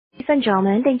and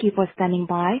gentlemen, thank you for standing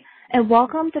by, and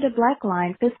welcome to the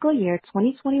BlackLine Fiscal Year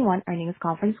 2021 Earnings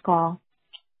Conference Call.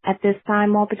 At this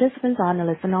time, all participants are on a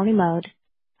listen-only mode.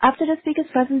 After the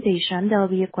speaker's presentation, there will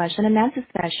be a question-and-answer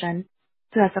session.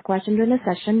 To ask a question during the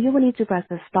session, you will need to press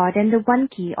the star then the 1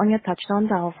 key on your touchtone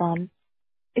telephone.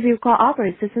 If you require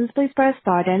operator assistance, please press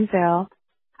star then 0.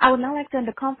 I would now like to turn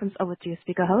the conference over to your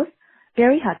speaker host,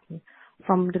 Barry Hutton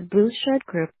from the Blueshirt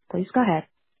Group. Please go ahead.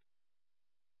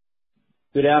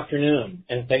 Good afternoon,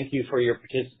 and thank you for your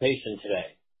participation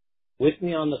today. With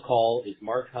me on the call is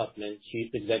Marc Huffman,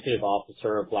 Chief Executive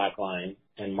Officer of BlackLine,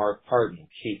 and Mark Partin,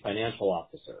 Chief Financial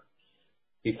Officer.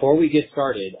 Before we get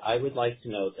started, I would like to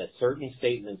note that certain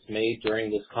statements made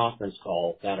during this conference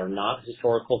call that are not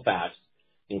historical facts,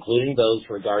 including those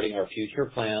regarding our future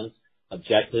plans,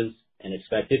 objectives, and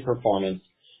expected performance,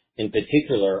 in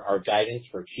particular our guidance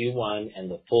for Q1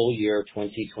 and the full year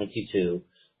 2022,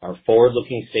 are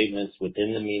forward-looking statements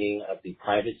within the meaning of the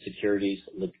Private Securities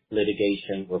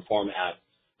Litigation Reform Act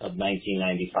of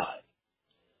 1995.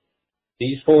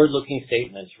 These forward-looking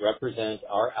statements represent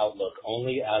our outlook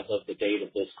only as of the date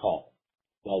of this call.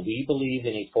 While we believe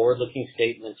any forward-looking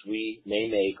statements we may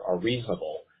make are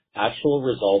reasonable, actual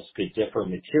results could differ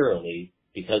materially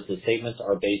because the statements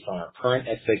are based on our current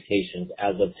expectations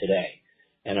as of today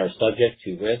and are subject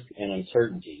to risk and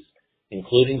uncertainties,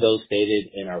 including those stated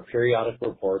in our periodic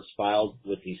reports filed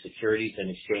with the Securities and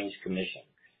Exchange Commission,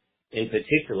 in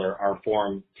particular our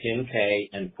Form 10-K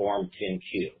and Form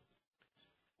 10-Q.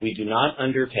 We do not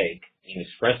undertake and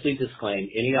expressly disclaim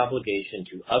any obligation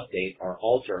to update or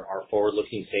alter our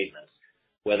forward-looking statements,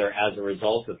 whether as a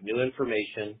result of new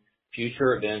information,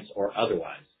 future events, or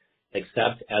otherwise,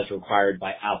 except as required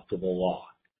by applicable law.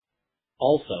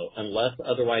 Also, unless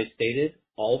otherwise stated,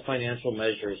 all financial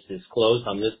measures disclosed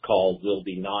on this call will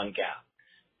be non-GAAP.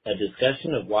 A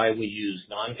discussion of why we use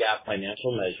non-GAAP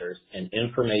financial measures and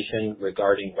information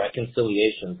regarding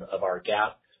reconciliations of our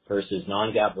GAAP versus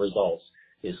non-GAAP results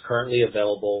is currently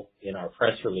available in our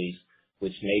press release,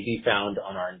 which may be found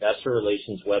on our investor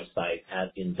relations website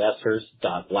at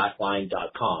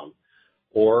investors.blackline.com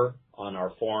or on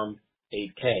our Form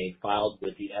 8-K filed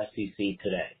with the SEC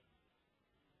today.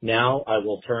 Now I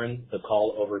will turn the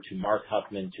call over to Marc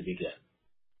Huffman to begin.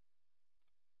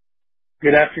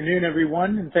 Good afternoon,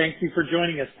 everyone, and thank you for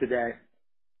joining us today.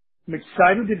 I'm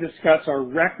excited to discuss our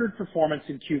record performance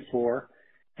in Q4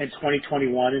 and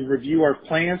 2021 and review our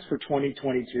plans for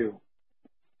 2022.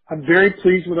 I'm very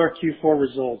pleased with our Q4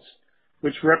 results,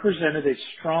 which represented a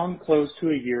strong close to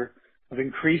a year of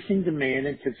increasing demand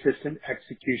and consistent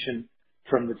execution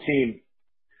from the team.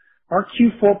 Our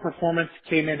Q4 performance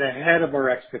came in ahead of our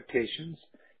expectations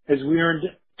as we earned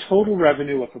total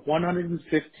revenue of $115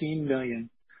 million,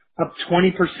 up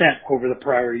 20% over the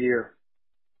prior year.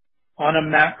 On a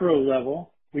macro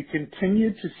level, we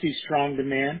continued to see strong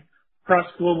demand across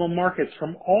global markets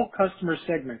from all customer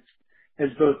segments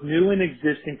as both new and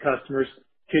existing customers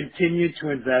continued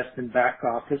to invest in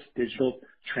back-office digital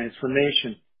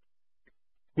transformation.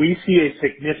 We see a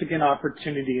significant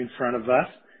opportunity in front of us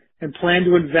and plan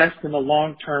to invest in the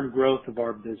long-term growth of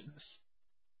our business.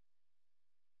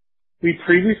 We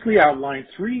previously outlined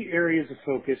 3 areas of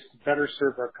focus to better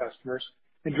serve our customers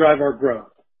and drive our growth.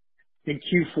 In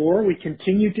Q4, we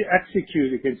continued to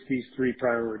execute against these 3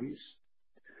 priorities: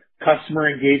 customer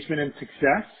engagement and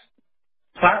success,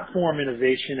 platform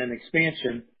innovation and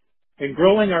expansion, and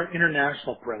growing our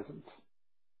international presence.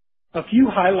 A few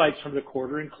highlights from the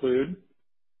quarter include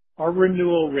our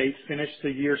renewal rate finished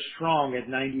the year strong at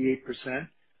 98%,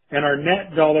 and our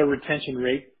net dollar retention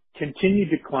rate continued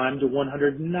to climb to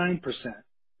 109%.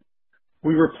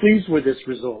 We were pleased with this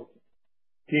result.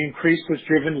 The increase was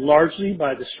driven largely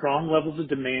by the strong levels of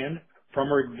demand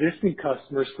from our existing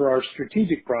customers for our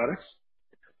strategic products,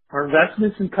 our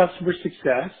investments in customer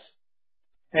success,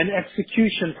 and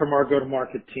execution from our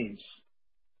go-to-market teams.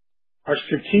 Our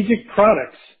strategic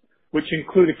products, which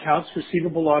include accounts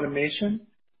receivable automation,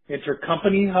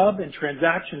 Intercompany Hub, and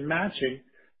transaction matching,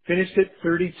 finished at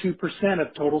 32%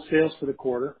 of total sales for the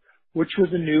quarter, which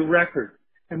was a new record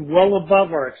and well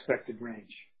above our expected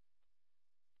range.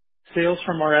 Sales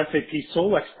from our SAP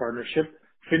SolEx partnership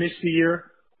finished the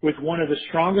year with one of the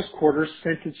strongest quarters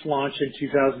since its launch in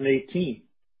 2018.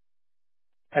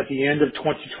 At the end of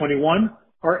 2021,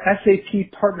 our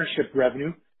SAP partnership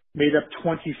revenue made up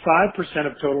 25%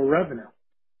 of total revenue.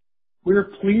 We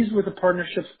are pleased with the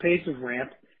partnership's pace of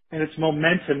ramp and its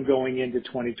momentum going into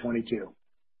 2022.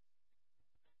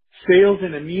 Sales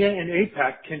in EMEA and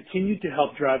APAC continued to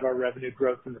help drive our revenue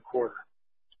growth in the quarter.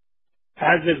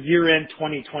 As of year-end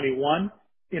 2021,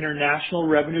 international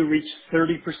revenue reached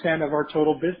 30% of our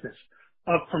total business,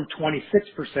 up from 26%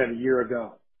 a year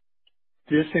ago.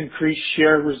 This increased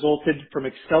share resulted from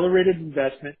accelerated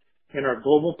investment in our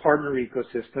global partner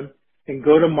ecosystem and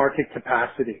go-to-market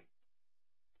capacity.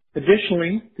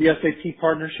 Additionally, the SAP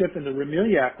partnership and the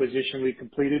Rimilia acquisition we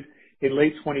completed in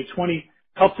late 2020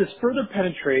 helped us further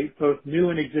penetrate both new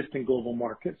and existing global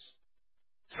markets.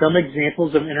 Some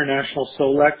examples of international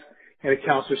Solex and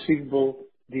accounts receivable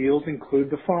deals include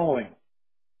the following.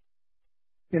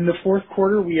 In the fourth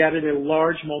quarter, we added a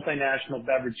large multinational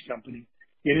beverage company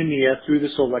in EMEA through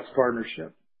the Solex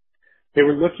partnership. They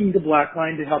were looking to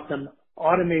BlackLine to help them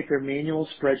automate their manual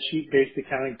spreadsheet-based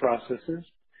accounting processes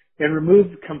and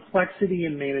remove the complexity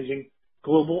in managing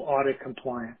global audit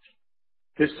compliance.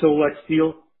 This Solex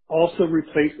deal also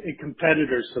replaced a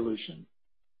competitor's solution.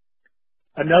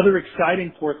 Another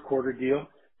exciting fourth quarter deal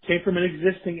came from an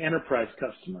existing enterprise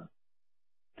customer.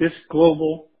 This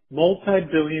global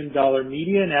multi-billion-dollar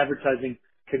media and advertising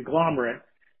conglomerate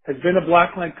has been a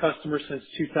BlackLine customer since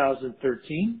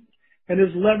 2013 and has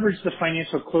leveraged the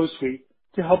Financial Close Suite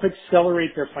to help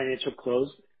accelerate their financial close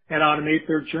and automate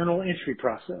their journal entry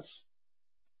process.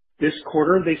 This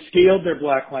quarter, they scaled their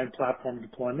BlackLine platform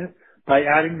deployment by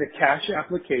adding the cash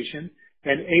application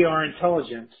and AR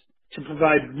intelligence to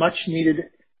provide much-needed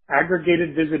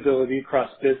aggregated visibility across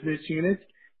business units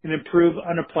and improve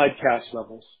unapplied cash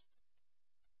levels.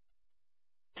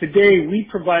 Today, we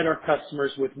provide our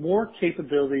customers with more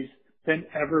capabilities than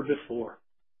ever before.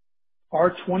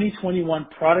 Our 2021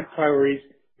 product priorities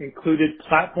included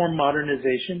platform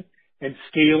modernization and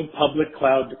scaled public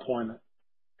cloud deployment.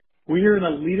 We are in a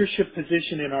leadership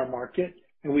position in our market,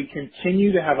 and we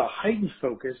continue to have a heightened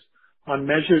focus on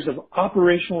measures of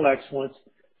operational excellence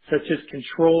such as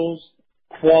controls,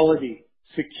 quality,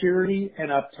 security, and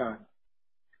uptime.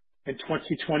 In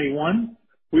 2021,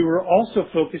 we were also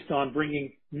focused on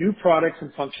bringing new products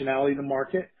and functionality to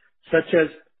market, such as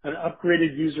an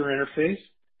upgraded user interface,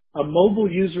 a mobile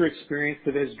user experience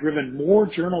that has driven more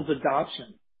journals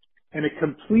adoption, and a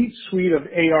complete suite of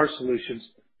AR solutions,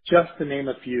 just to name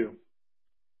a few.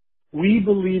 We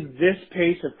believe this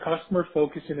pace of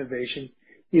customer-focused innovation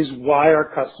is why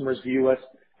our customers view us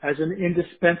as an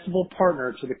indispensable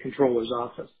partner to the controller's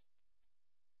office.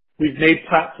 We've made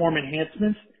platform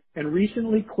enhancements and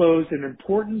recently closed an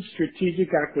important strategic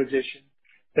acquisition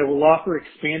that will offer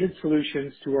expanded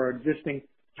solutions to our existing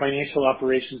financial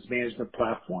operations management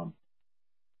platform.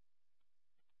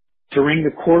 During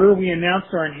the quarter, we announced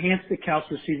our enhanced accounts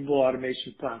receivable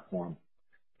automation platform.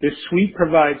 This suite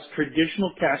provides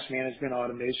traditional cash management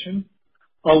automation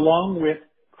along with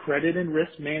credit and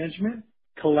risk management,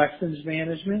 collections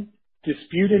management,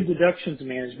 dispute and deductions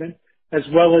management, as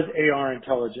well as AR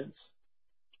intelligence.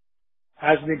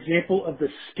 As an example of the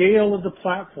scale of the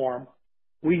platform,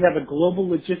 we have a global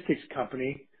logistics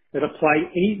company that applied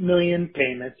 8 million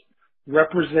payments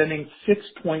representing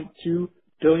 $6.2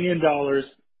 billion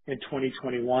in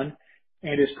 2021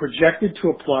 and is projected to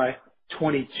apply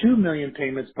 22 million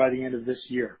payments by the end of this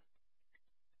year.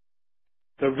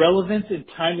 The relevance and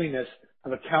timeliness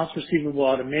of accounts receivable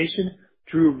automation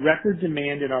drew record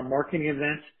demand in our marketing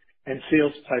events and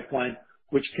sales pipeline,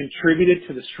 which contributed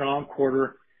to the strong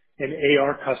quarter in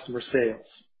AR customer sales.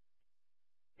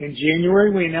 In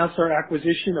January, we announced our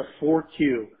acquisition of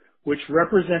FourQ, which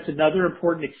represents another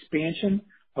important expansion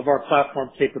of our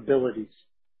platform capabilities.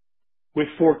 With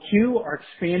FourQ, our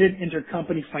expanded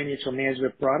intercompany financial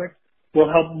management product will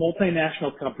help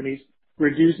multinational companies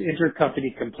reduce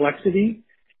intercompany complexity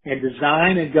and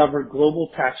design and govern global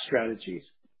tax strategies.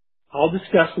 I'll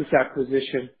discuss this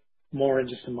acquisition more in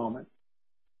just a moment.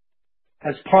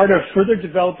 As part of further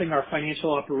developing our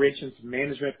financial operations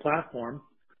management platform,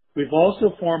 we've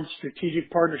also formed strategic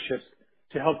partnerships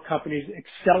to help companies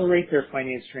accelerate their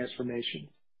finance transformation.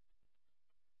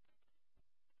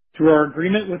 Through our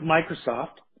agreement with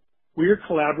Microsoft, we are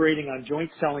collaborating on joint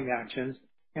selling actions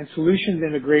and solutions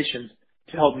integrations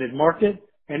to help mid-market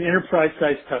and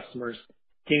enterprise-sized customers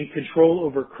gain control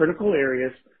over critical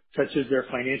areas such as their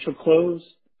financial close,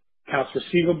 accounts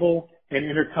receivable, and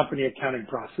intercompany accounting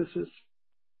processes.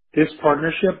 This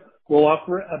partnership will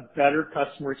offer a better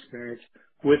customer experience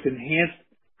with enhanced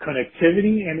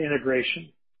connectivity and integration.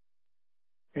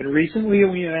 And recently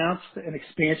we announced an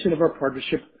expansion of our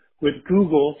partnership with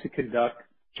Google to conduct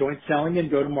joint selling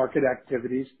and go-to-market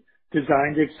activities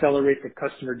designed to accelerate the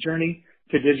customer journey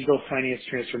to digital finance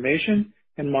transformation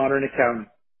and modern accounting.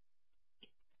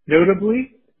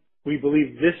 Notably, we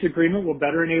believe this agreement will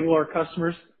better enable our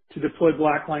customers to deploy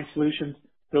BlackLine solutions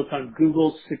built on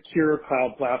Google's secure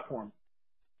cloud platform.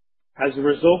 As a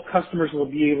result, customers will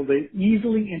be able to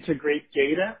easily integrate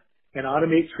data and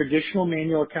automate traditional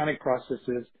manual accounting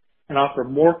processes and offer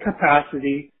more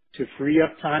capacity to free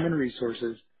up time and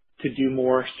resources to do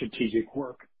more strategic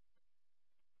work.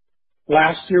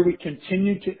 Last year, we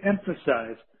continued to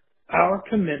emphasize our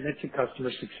commitment to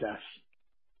customer success.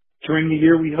 During the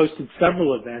year, we hosted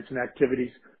several events and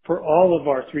activities for all of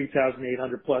our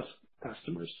 3,800 plus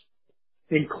customers,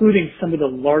 including some of the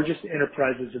largest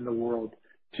enterprises in the world,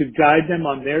 to guide them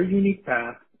on their unique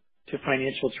path to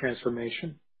financial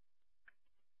transformation.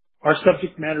 Our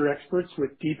subject matter experts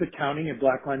with deep accounting and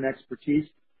BlackLine expertise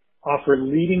offer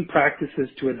leading practices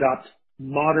to adopt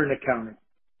modern accounting.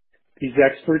 These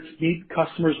experts meet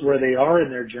customers where they are in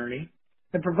their journey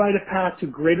and provide a path to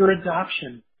greater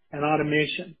adoption and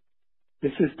automation.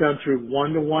 This is done through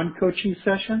one-to-one coaching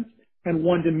sessions and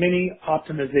one-to-many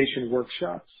optimization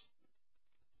workshops.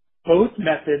 Both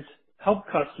methods help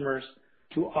customers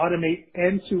to automate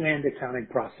end-to-end accounting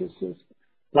processes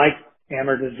like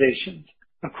amortizations,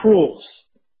 accruals,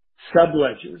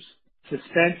 subledgers,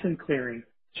 suspense and clearing,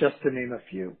 just to name a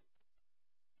few.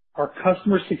 Our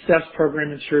customer success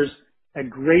program ensures a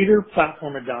greater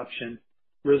platform adoption,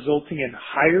 resulting in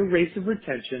higher rates of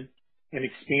retention and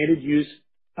expanded use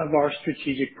of our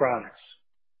strategic products.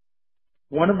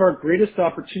 One of our greatest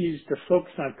opportunities to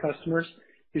focus on customers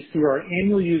is through our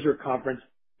annual user conference,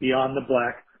 Beyond the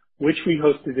Black, which we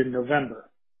hosted in November.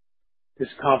 This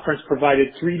conference provided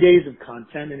 3 days of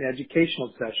content and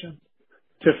educational sessions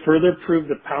to further prove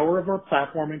the power of our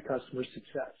platform and customer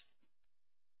success.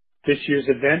 This year's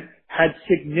event had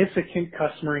significant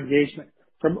customer engagement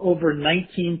from over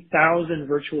 19,000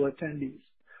 virtual attendees,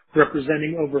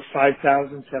 representing over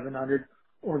 5,700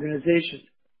 organizations,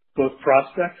 both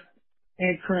prospects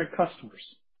and current customers.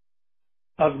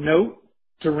 Of note,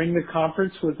 during the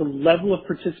conference was the level of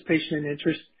participation and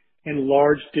interest in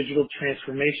large digital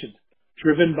transformations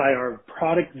driven by our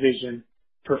product vision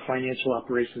for financial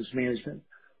operations management,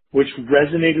 which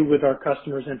resonated with our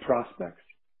customers and prospects.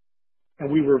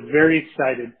 And we were very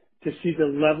excited to see the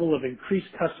level of increased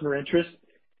customer interest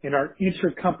in our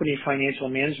intercompany financial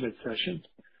management sessions,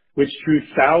 which drew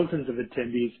thousands of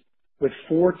attendees with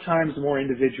 4 times more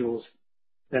individuals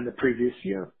than the previous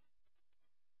year.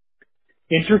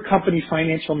 Intercompany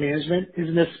financial management is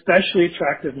an especially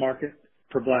attractive market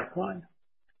for BlackLine.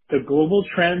 The global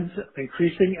trends of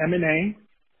increasing M&A,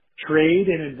 trade,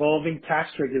 and evolving tax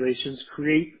regulations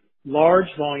create large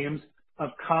volumes of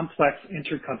complex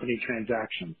intercompany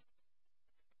transactions.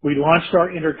 We launched our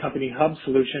Intercompany Hub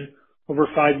solution over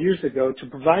 5 years ago to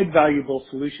provide valuable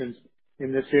solutions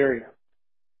in this area.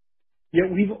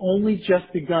 Yet we've only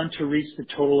just begun to reach the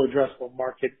total addressable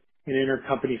market in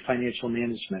intercompany financial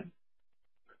management.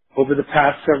 Over the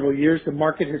past several years, the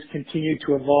market has continued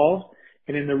to evolve,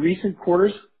 and in the recent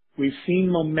quarters, we've seen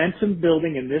momentum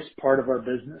building in this part of our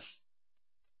business.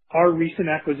 Our recent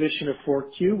acquisition of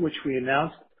FourQ, which we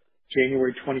announced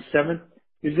January 27th,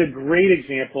 is a great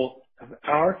example of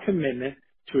our commitment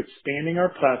to expanding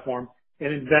our platform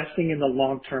and investing in the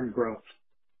long-term growth.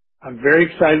 I'm very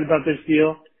excited about this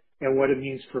deal and what it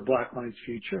means for BlackLine's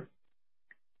future.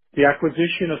 The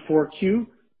acquisition of FourQ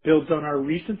builds on our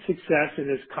recent success and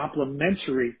is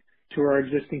complementary to our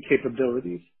existing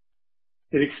capabilities.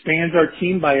 It expands our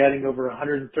team by adding over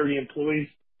 130 employees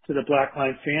to the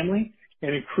BlackLine family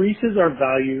and increases our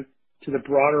value to the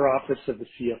broader office of the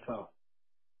CFO.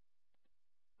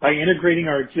 By integrating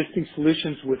our existing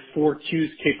solutions with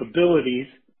FourQ's capabilities,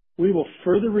 we will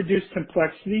further reduce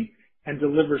complexity and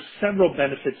deliver several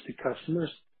benefits to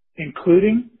customers,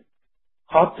 including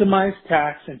optimized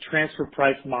tax and transfer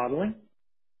price modeling,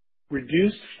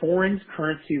 reduced foreign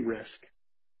currency risk,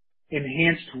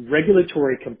 enhanced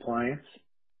regulatory compliance,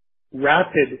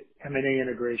 rapid M&A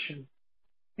integration,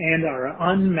 and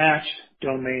our unmatched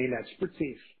domain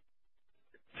expertise.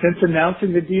 Since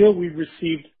announcing the deal, we've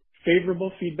received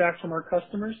favorable feedback from our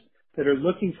customers that are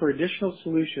looking for additional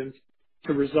solutions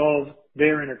to resolve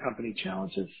their intercompany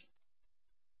challenges.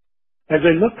 As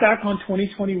I look back on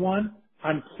 2021,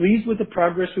 I'm pleased with the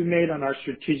progress we made on our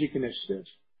strategic initiatives.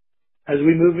 As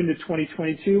we move into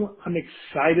 2022, I'm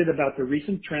excited about the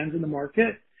recent trends in the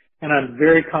market, and I'm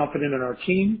very confident in our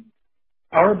team,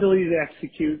 our ability to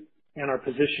execute, and our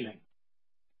positioning.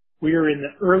 We are in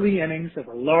the early innings of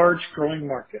a large growing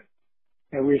market,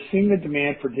 and we're seeing the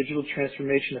demand for digital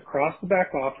transformation across the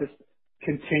back office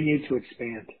continue to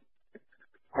expand.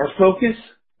 Our focus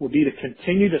will be to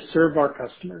continue to serve our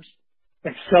customers,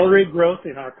 accelerate growth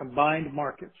in our combined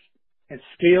markets, and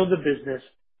scale the business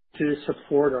to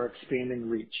support our expanding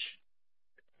reach.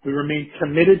 We remain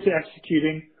committed to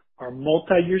executing our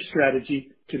multi-year strategy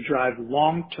to drive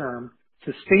long-term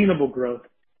sustainable growth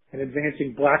and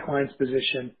advancing BlackLine's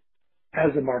position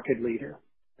as a market leader.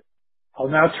 I'll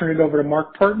now turn it over to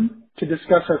Mark Partin to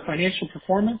discuss our financial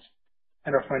performance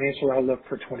and our financial outlook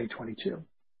for 2022.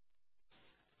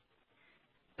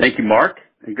 Thank you, Mark,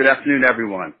 and good afternoon,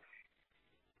 everyone.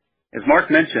 As Mark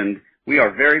mentioned, we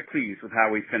are very pleased with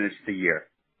how we finished the year.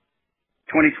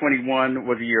 2021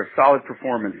 was a year of solid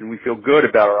performance, and we feel good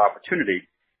about our opportunity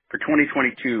for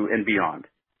 2022 and beyond.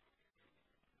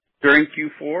 During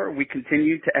Q4, we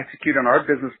continued to execute on our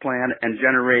business plan and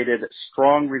generated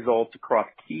strong results across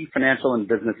key financial and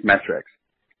business metrics.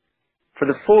 For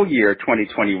the full year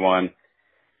 2021,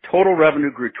 total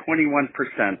revenue grew 21%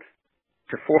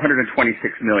 to $426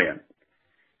 million.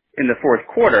 In the fourth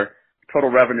quarter,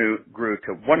 total revenue grew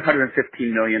to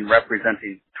 $115 million,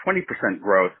 representing 20%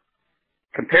 growth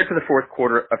compared to the fourth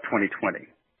quarter of 2020.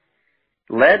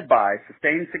 Led by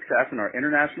sustained success in our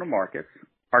international markets,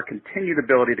 our continued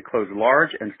ability to close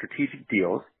large and strategic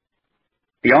deals,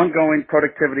 the ongoing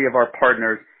productivity of our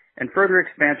partners, and further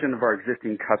expansion of our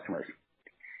existing customers.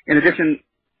 In addition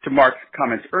to Mark's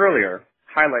comments earlier,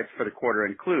 highlights for the quarter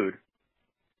include: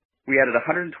 we added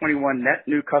 121 net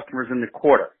new customers in the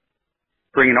quarter,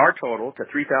 bringing our total to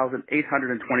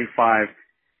 3,825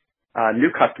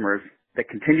 new customers that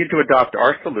continued to adopt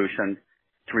our solution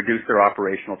to reduce their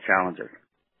operational challenges.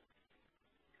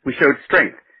 We showed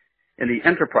strength in the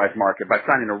enterprise market by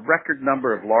signing a record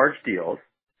number of large deals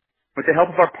with the help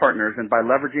of our partners and by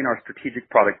leveraging our strategic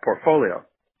product portfolio.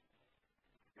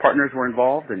 Partners were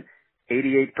involved in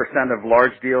 88% of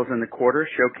large deals in the quarter,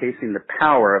 showcasing the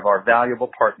power of our valuable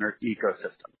partner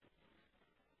ecosystem.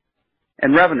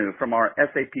 And revenue from our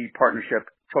SAP partnership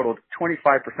totaled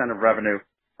 25% of revenue,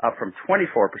 up from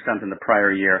 24% in the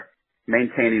prior year,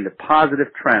 maintaining the positive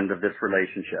trend of this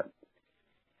relationship.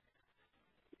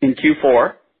 In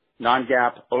Q4,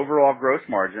 non-GAAP overall gross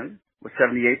margin was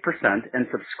 78% and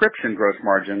subscription gross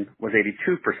margin was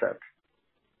 82%.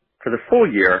 For the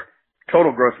full year,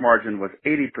 total gross margin was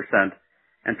 80%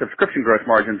 and subscription gross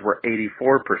margins were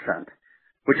 84%,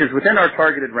 which is within our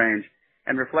targeted range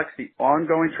and reflects the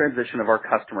ongoing transition of our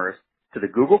customers to the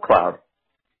Google Cloud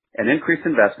and increased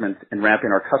investments in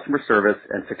ramping our customer service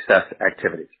and success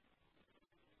activities.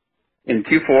 In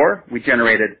Q4, we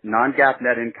generated non-GAAP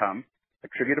net income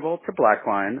attributable to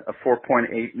BlackLine of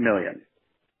 $4.8 million.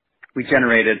 We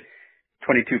generated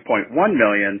 $22.1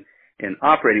 million in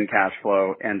operating cash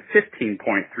flow and $15.3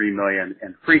 million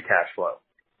in free cash flow.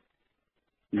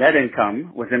 Net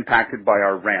income was impacted by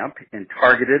our ramp in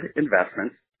targeted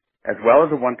investments, as well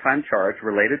as a one-time charge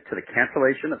related to the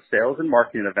cancellation of sales and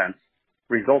marketing events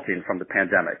resulting from the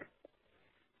pandemic.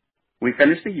 We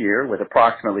finished the year with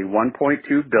approximately $1.2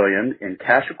 billion in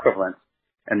cash equivalents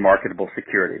and marketable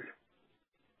securities.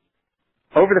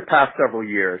 Over the past several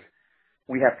years,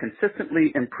 we have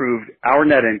consistently improved our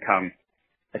net income,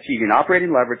 achieving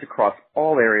operating leverage across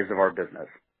all areas of our business.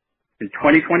 In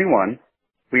 2021,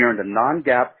 we earned a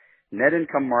non-GAAP net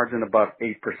income margin above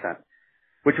 8%,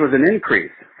 which was an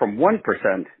increase from 1%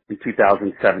 in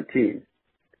 2017.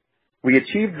 We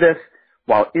achieved this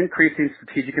while increasing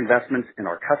strategic investments in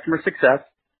our customer success,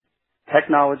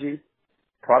 technology,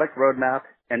 product roadmap,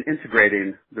 and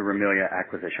integrating the Rimilia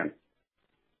acquisition.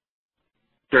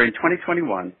 During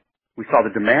 2021, we saw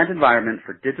the demand environment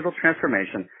for digital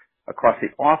transformation across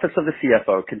the office of the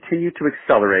CFO continue to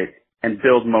accelerate and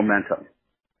build momentum.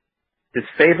 This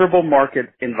favorable market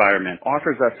environment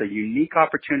offers us a unique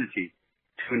opportunity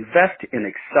to invest in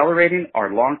accelerating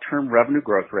our long-term revenue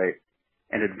growth rate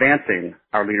and advancing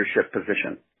our leadership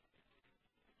position.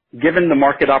 Given the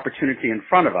market opportunity in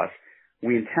front of us,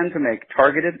 we intend to make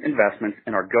targeted investments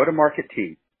in our go-to-market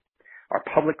team, our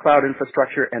public cloud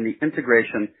infrastructure, and the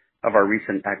integration of our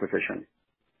recent acquisition.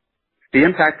 The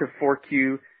impact of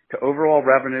 4Q to overall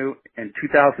revenue in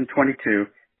 2022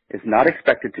 is not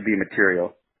expected to be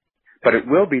material, but it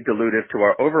will be dilutive to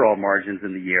our overall margins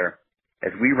in the year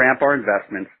as we ramp our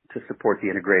investments to support the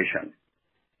integration.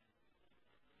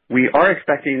 We are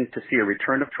expecting to see a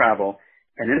return of travel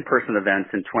and in-person events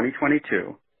in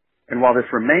 2022, and while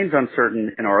this remains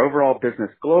uncertain in our overall business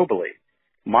globally,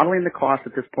 modeling the cost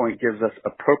at this point gives us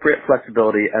appropriate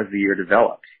flexibility as the year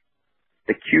develops.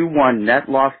 The Q1 net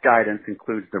loss guidance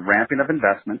includes the ramping of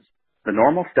investments, the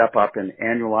normal step-up in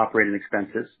annual operating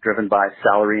expenses driven by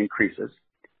salary increases,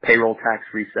 payroll tax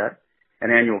reset,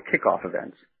 and annual kickoff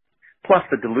events, plus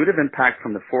the dilutive impact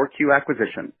from the 4Q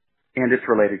acquisition and its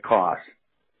related costs.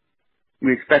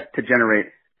 We expect to generate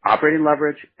operating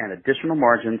leverage and additional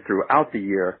margin throughout the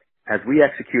year as we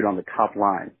execute on the top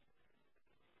line.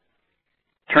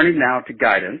 Turning now to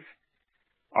guidance,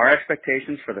 our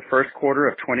expectations for the first quarter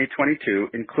of 2022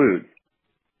 include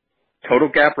total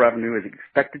GAAP revenue is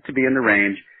expected to be in the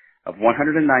range of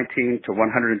 $119 to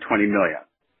 $120 million.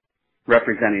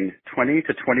 representing 20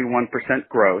 to 21%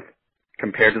 growth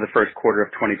compared to the first quarter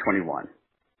of 2021.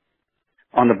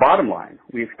 On the bottom line,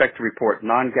 we expect to report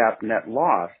non-GAAP net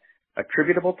loss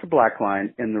attributable to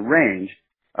BlackLine in the range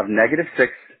of -$6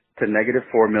 to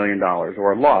 -$4 million,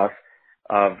 or a loss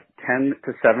of 10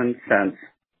 to 7 cents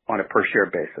on a per share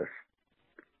basis.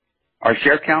 Our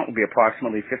share count will be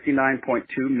approximately 59.2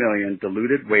 million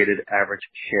diluted weighted average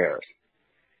shares.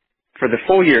 For the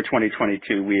full year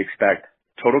 2022, we expect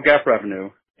total GAAP revenue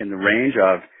in the range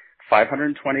of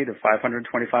 $520 to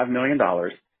 $525 million,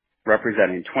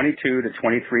 representing 22 to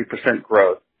 23%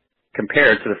 growth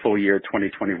compared to the full year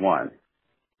 2021.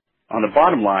 On the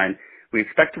bottom line, we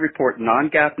expect to report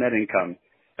non-GAAP net income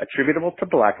attributable to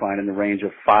BlackLine in the range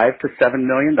of $5 to $7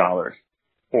 million,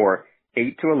 or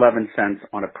 8 to 11 cents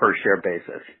on a per share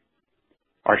basis.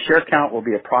 Our share count will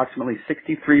be approximately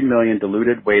 63 million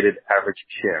diluted weighted average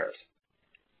shares.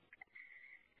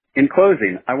 In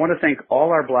closing, I want to thank all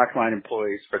our BlackLine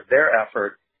employees for their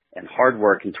effort and hard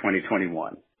work in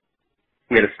 2021.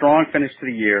 We had a strong finish to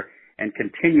the year and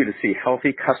continue to see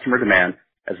healthy customer demand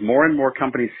as more and more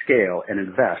companies scale and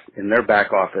invest in their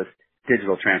back office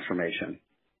digital transformation.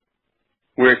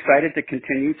 We're excited to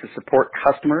continue to support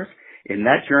customers in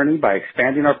that journey by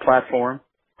expanding our platform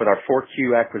with our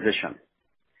 4Q acquisition.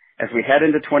 As we head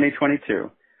into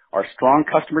 2022, our strong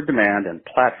customer demand and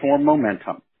platform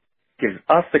momentum gives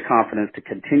us the confidence to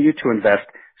continue to invest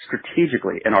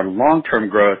strategically in our long-term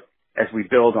growth as we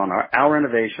build on our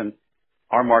innovation,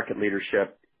 our market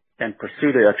leadership, and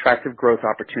pursue the attractive growth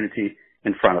opportunity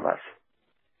in front of us.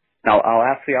 Now I'll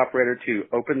ask the operator to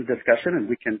open the discussion and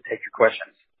we can take your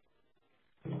questions.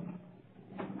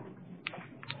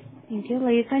 Thank you,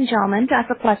 ladies and gentlemen. To ask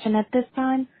a question at this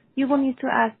time, you will need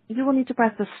to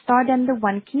press the star then the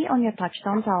 1 key on your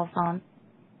touchtone telephone.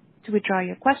 To withdraw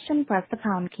your question, press the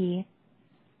pound key.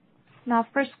 Now,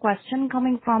 first question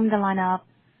coming from the line of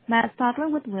Matt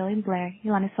Stotler with William Blair.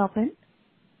 Your line is open.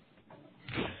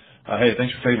 Hey,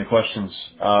 thanks for taking the questions.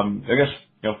 I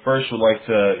guess first would like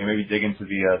to maybe dig into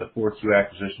the 4Q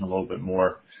acquisition a little bit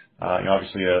more.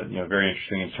 Obviously, very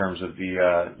interesting in terms of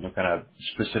the kind of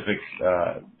specific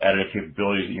additive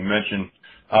capabilities that you mentioned.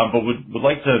 But would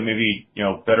like to maybe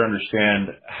better understand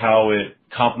how it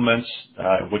complements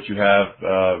what you have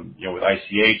with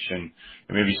ICH and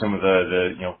maybe some of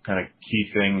the kind of key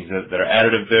things that are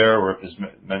additive there, or if it's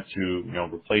meant to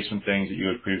replace some things that you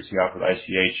had previously offered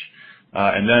ICH.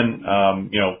 And then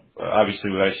obviously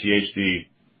with ICH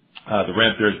the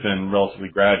ramp there has been relatively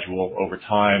gradual over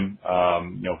time.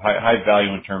 High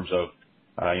value in terms of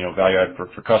value add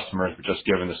for customers, but just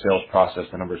given the sales process,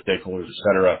 the number of stakeholders, et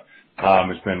cetera,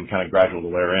 it's been kind of gradual to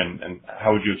layer in. And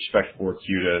how would you expect 4Q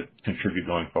to contribute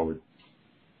going forward?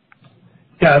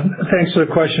 Yeah, thanks for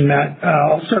the question, Matt.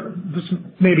 I'll start just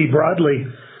maybe broadly.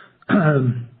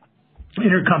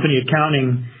 Intercompany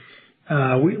accounting,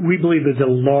 we believe is a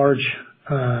large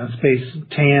space.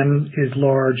 TAM is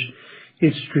large.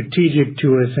 It's strategic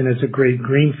to us, and it's a great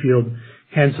greenfield.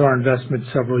 Hence our investment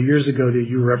several years ago that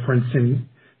you referenced in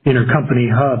Intercompany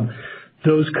Hub.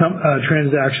 Those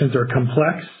transactions are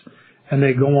complex, and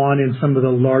they go on in some of the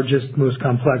largest, most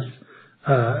complex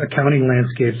accounting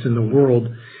landscapes in the world.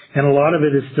 And a lot of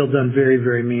it is still done very,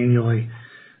 very manually.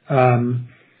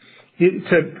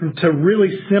 To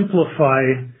really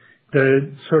simplify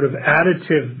the sort of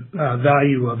additive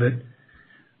value of it,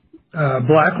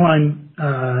 BlackLine,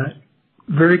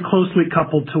 very closely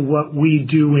coupled to what we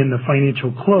do in the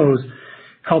financial close,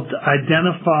 helped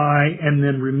identify and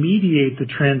then remediate the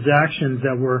transactions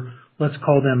that were, let's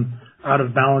call them, out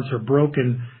of balance or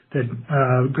broken, that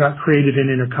got created in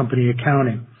intercompany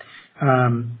accounting.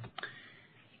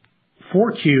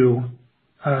 4Q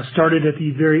started at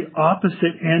the very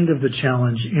opposite end of the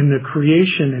challenge in the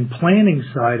creation and planning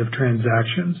side of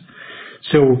transactions.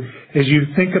 So as you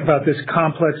think about this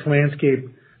complex landscape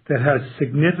that has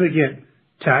significant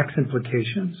tax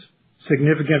implications,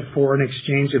 significant foreign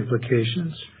exchange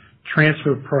implications,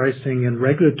 transfer pricing, and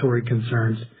regulatory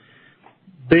concerns,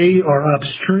 they are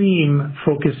upstream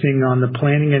focusing on the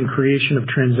planning and creation of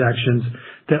transactions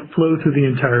that flow through the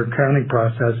entire accounting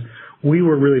process. We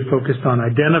were really focused on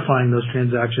identifying those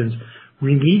transactions,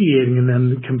 remediating, and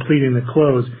then completing the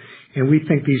close. And we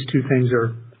think these two things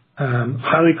are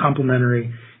highly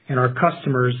complementary, and our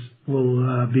customers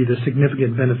will be the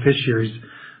significant beneficiaries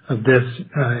of this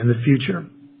in the future.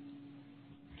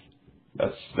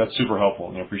 That's super helpful,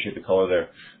 and I appreciate the color there.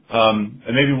 And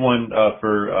maybe one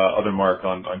for other Mark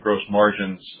on gross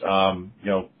margins.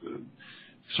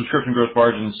 Subscription gross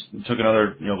margins took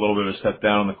another little bit of a step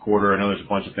down in the quarter. I know there's a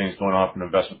bunch of things going on from an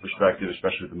investment perspective,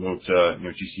 especially with the move to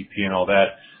GCP and all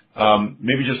that.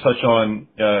 Maybe just touch on,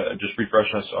 just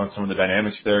refresh us on some of the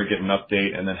dynamics there, get an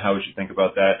update, and then how we should think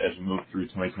about that as we move through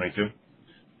 2022.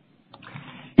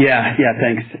 Yeah,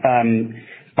 thanks.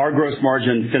 Our gross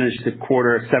margin finished the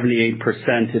quarter at 78%.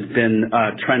 It's been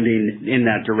trending in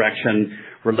that direction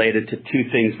related to two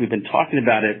things. We've been talking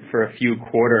about it for a few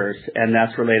quarters, and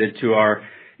that's related to our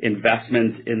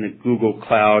investment in the Google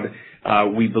Cloud.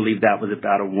 We believe that was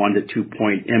about a 1 to 2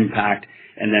 point impact.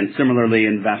 And then similarly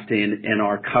investing in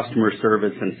our customer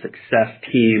service and success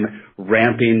team,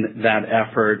 ramping that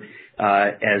effort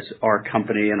as our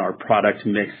company and our product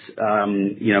mix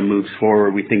moves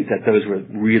forward. We think that those were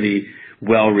really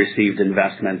well-received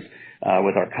investments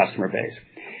with our customer base.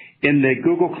 In the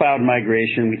Google Cloud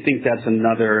migration, we think that's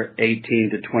another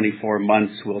 18 to 24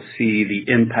 months. We'll see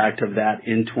the impact of that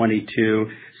in 22,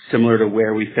 similar to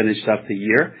where we finished up the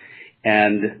year.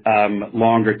 And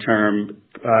longer term,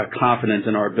 confidence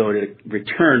in our ability to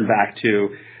return back to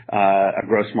a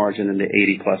gross margin in the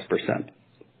 80+%.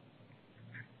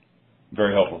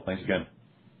 Very helpful. Thanks again.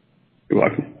 You're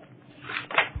welcome.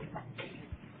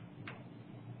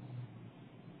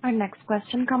 Our next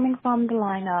question coming from the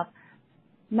line of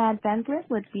Matt VanVliet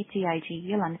with BTIG.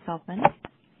 Your line is open.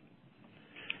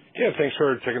 Yeah, thanks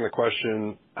for taking the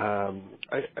question.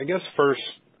 I guess first,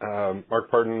 Mark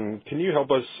Partin, can you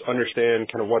help us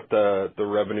understand kind of what the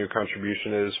revenue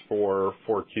contribution is for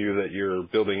 4Q that you're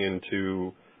building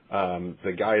into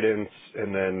the guidance,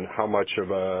 and then how much of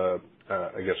a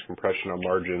compression on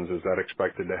margins is that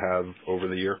expected to have over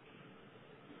the year?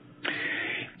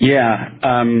 Yeah.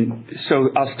 So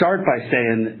I'll start by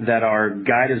saying that our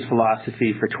guidance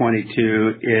philosophy for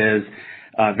 22 is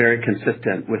very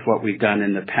consistent with what we've done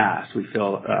in the past. We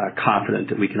feel confident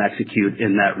that we can execute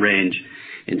in that range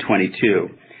in 22.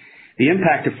 The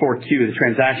impact of 4Q, the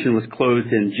transaction was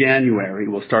closed in January.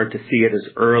 We'll start to see it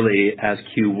as early as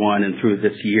Q1 and through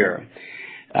this year.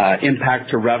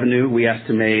 Impact to revenue, we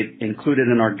estimate included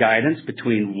in our guidance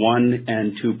between 1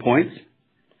 and 2 points.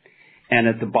 And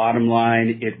at the bottom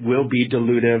line, it will be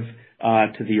dilutive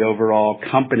to the overall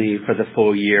company for the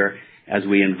full year as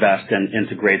we invest and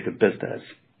integrate the business.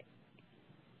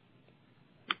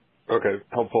 Okay,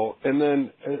 helpful. And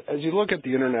then as you look at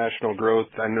the international growth,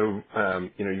 I know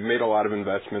you made a lot of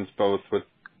investments both with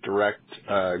direct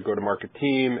go-to-market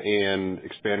team and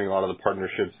expanding a lot of the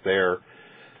partnerships there.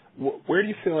 Where do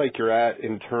you feel like you're at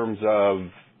in terms of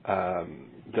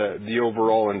the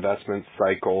overall investment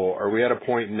cycle? Are we at a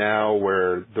point now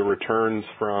where the returns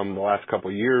from the last couple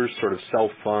of years sort of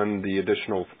self-fund the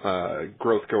additional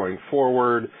growth going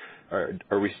forward?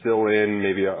 Are we still in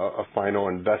maybe a final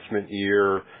investment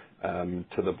year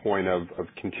to the point of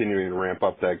continuing to ramp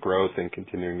up that growth and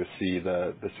continuing to see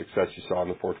the success you saw in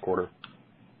the fourth quarter?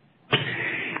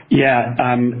 Yeah,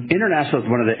 international is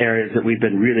one of the areas that we've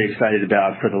been really excited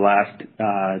about for the last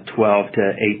 12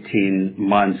 to 18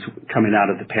 months coming out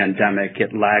of the pandemic.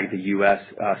 It lagged the U.S.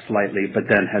 Slightly, but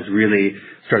then has really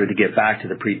started to get back to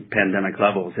the pre-pandemic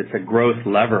levels. It's a growth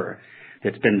lever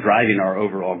that's been driving our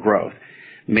overall growth.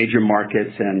 Major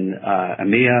markets in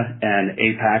EMEA and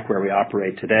APAC, where we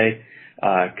operate today,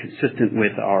 consistent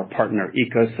with our partner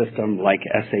ecosystem like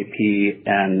SAP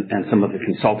and some of the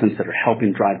consultants that are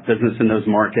helping drive business in those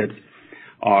markets.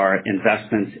 Our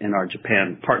investments in our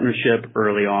Japan partnership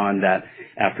early on that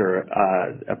after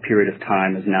a period of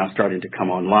time is now starting to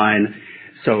come online.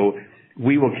 So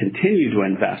we will continue to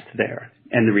invest there,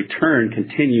 and the return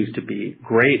continues to be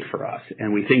great for us.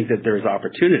 And we think that there's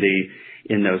opportunity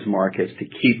in those markets to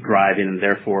keep driving, and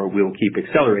therefore we'll keep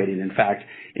accelerating. In fact,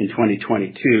 in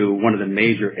 2022, one of the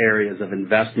major areas of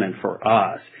investment for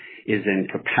us is in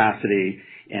capacity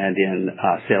and in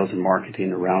sales and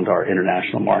marketing around our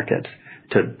international markets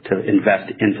to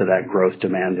invest into that growth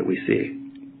demand that we see.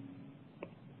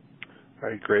 All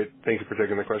right, great. Thank you for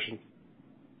taking the question.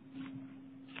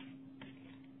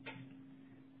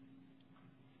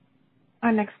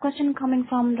 Our next question coming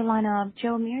from the line of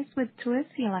Joe Mears with Truist.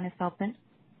 Your line is open.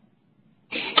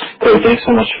 Great. Thanks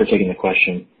so much for taking the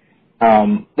question.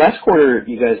 Last quarter,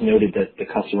 you guys noted that the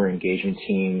customer engagement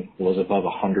team was above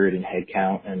 100 in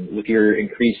headcount, and with your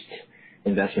increased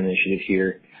investment initiative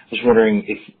here, I was wondering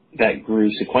if that grew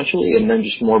sequentially, and then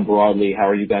just more broadly, how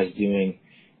are you guys doing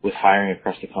with hiring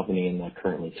across the company in the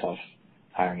currently tough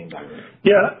hiring environment?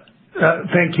 Yeah,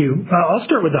 thank you. I'll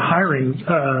start with the hiring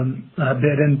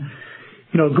bit.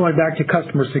 And going back to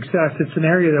customer success, it's an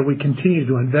area that we continue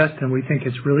to invest in. We think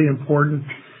it's really important.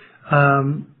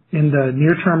 In the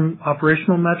near-term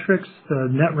operational metrics, the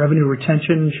net revenue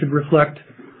retention should reflect,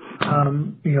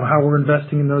 how we're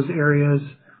investing in those areas.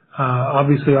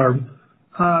 Obviously, our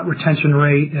retention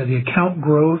rate, the account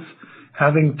growth,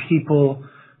 having people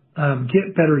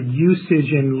get better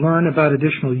usage and learn about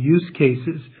additional use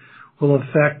cases will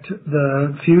affect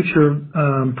the future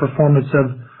performance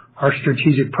of our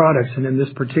strategic products. And in this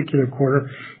particular quarter,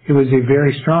 it was a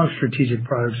very strong strategic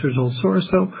products result source.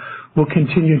 So we'll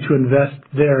continue to invest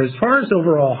there. As far as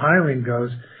overall hiring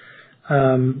goes,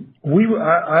 I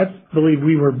believe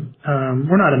we're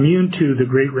not immune to the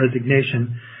Great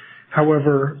Resignation.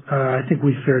 However, I think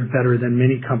we fared better than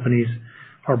many companies.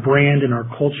 Our brand and our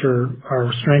culture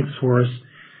are strengths for us.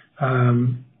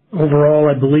 Overall,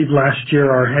 I believe last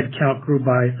year our headcount grew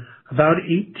by about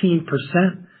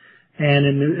 18%.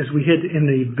 And as we hit in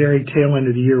the very tail end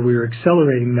of the year, we were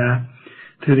accelerating that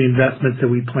through the investments that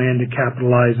we plan to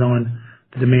capitalize on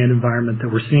the demand environment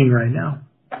that we're seeing right now.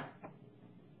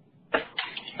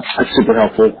 That's super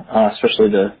helpful, especially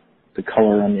the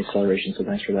color on the acceleration, so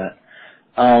thanks for that.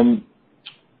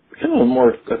 Kind of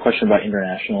a question about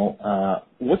international.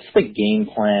 What's the game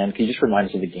plan? Can you just remind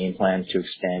us of the game plan to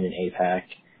expand in APAC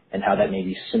and how that may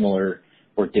be similar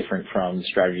or different from the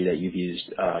strategy that you've used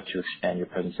to expand your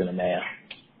presence in EMEA?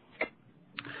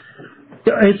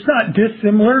 It's not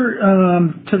dissimilar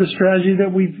to the strategy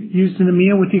that we've used in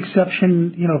EMEA, with the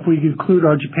exception, if we include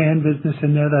our Japan business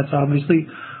in there, that's obviously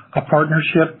a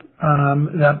partnership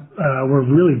that we're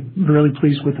really, really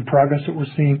pleased with the progress that we're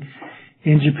seeing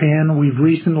in Japan. We've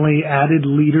recently added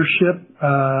leadership,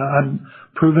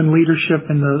 proven leadership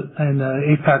in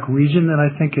the APAC region that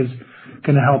I think is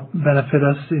going to help benefit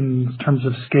us in terms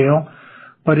of scale.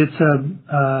 But it's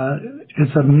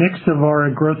a mix of our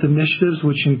growth initiatives,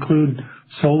 which include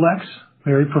Solex,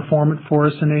 very performant for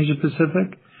us in Asia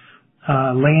Pacific,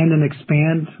 land and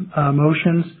expand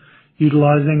motions,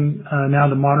 utilizing now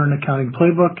the modern accounting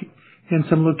playbook in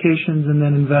some locations, and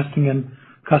then investing in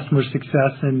customer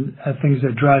success and things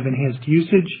that drive enhanced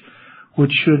usage,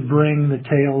 which should bring the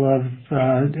tail of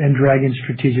and drag in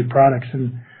strategic products.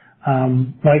 And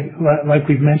like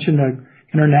we've mentioned, the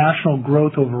international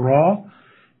growth overall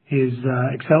is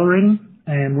accelerating,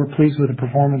 and we're pleased with the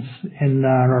performance in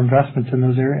our investments in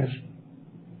those areas.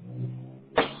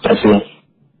 Excellent.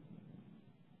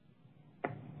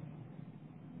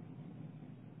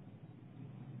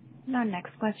 Our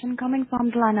next question coming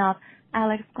from the line of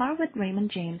Alex Clark with Raymond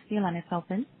James. Your line is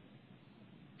open.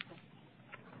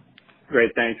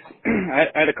 Great, thanks. I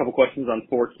had a couple questions on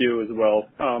 4Q as well.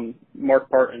 Mark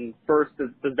Partin, first, does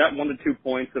that 1 to 2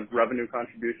 points of revenue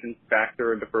contribution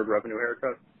factor a deferred revenue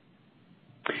haircut?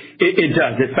 It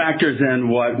does. It factors in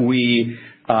what we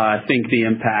think the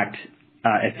impact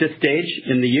at this stage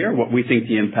in the year, what we think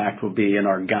the impact will be in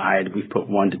our guide. We've put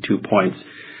 1 to 2 points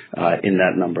in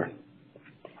that number.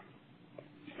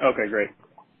 Okay, great.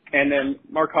 And then,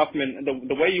 Mark Huffman,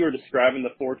 the way you were describing the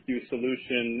 4Q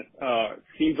solution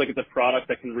seems like it's a product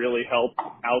that can really help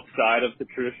outside of the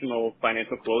traditional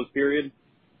financial close period.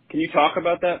 Can you talk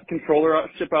about that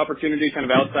controllership opportunity kind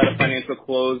of outside of financial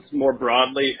close more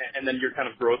broadly, and then your kind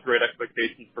of growth rate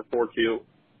expectations for 4Q?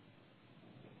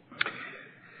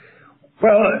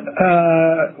 Well,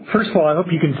 first of all, I hope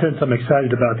you can sense I'm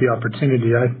excited about the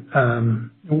opportunity.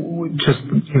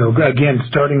 Again,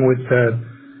 starting with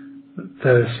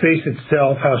the space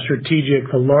itself, how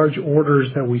strategic, the large orders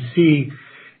that we see,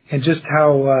 and just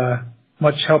how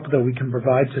much help that we can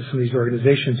provide to some of these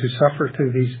organizations who suffer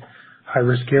through these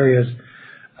high-risk areas.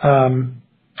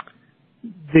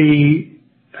 They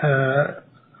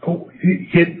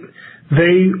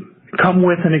come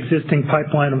with an existing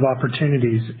pipeline of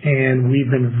opportunities, and we've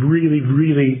been really,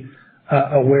 really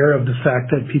aware of the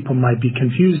fact that people might be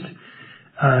confused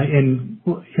in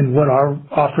what our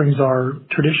offerings are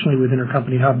traditionally within our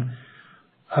company hub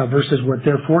versus what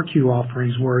their 4Q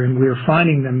offerings were, and we're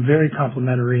finding them very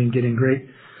complementary and getting great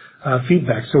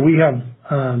feedback. So we have,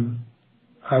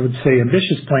 I would say,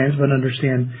 ambitious plans, but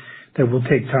understand that we'll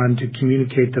take time to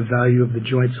communicate the value of the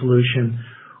joint solution,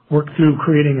 work through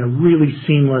creating a really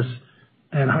seamless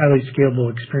and highly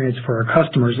scalable experience for our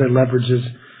customers that leverages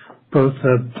both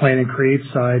the plan and create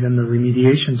side and the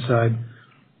remediation side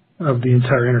of the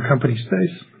entire intercompany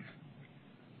space.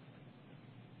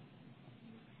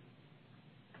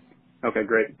 Okay,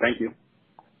 great. Thank you.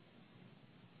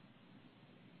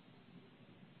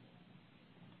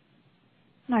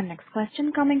 Our next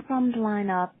question coming from the line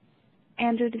of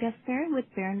Andrew DeGasperi with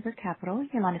Berenberg Capital.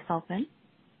 Your line is open.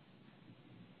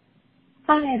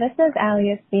 Hi, this is Ali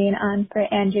Yasmin on for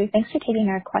Andrew. Thanks for taking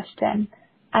our question.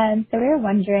 So we were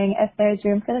wondering if there's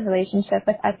room for the relationship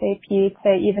with SAP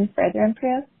to even further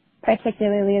improve,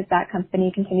 particularly as that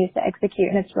company continues to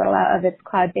execute in its rollout of its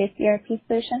cloud-based ERP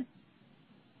solution.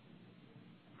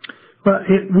 Well,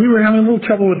 we were having a little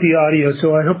trouble with the audio,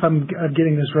 so I hope I'm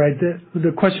getting this right.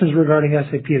 The questions regarding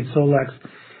SAP and Solex.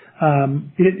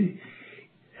 One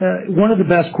of the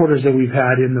best quarters that we've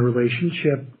had in the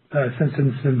relationship since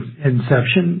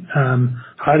inception.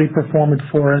 Highly performant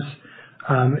for us,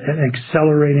 an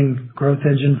accelerating growth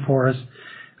engine for us.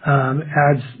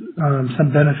 Adds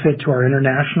some benefit to our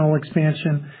international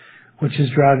expansion, which is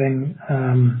driving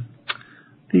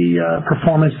the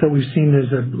performance that we've seen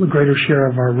as a greater share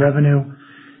of our revenue.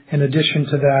 In addition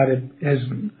to that, it has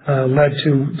led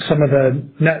to some of the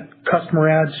net customer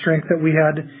add strength that we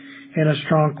had in a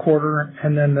strong quarter.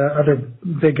 And then the other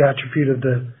big attribute of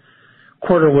the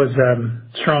quarter was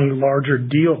strong larger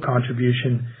deal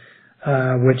contribution,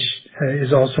 which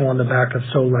is also on the back of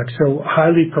Solex. So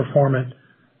highly performant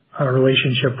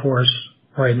relationship for us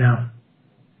right now.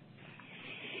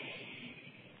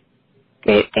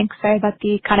 Great. Thanks. Sorry about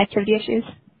the connectivity issues.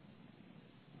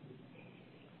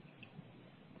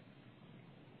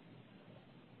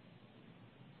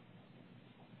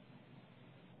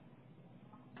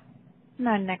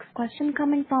 Our next question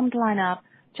coming from the lineup,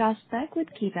 Josh Beck with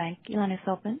KeyBanc. Your line is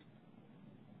open.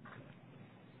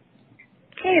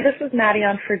 Hey, this is Maddie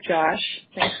on for Josh.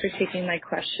 Thanks for taking my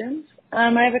questions. I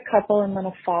have a couple and then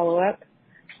a follow-up.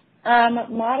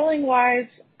 Modeling-wise,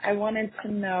 I wanted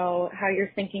to know how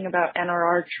you're thinking about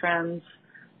NRR trends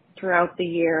throughout the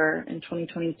year in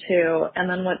 2022, and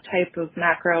then what type of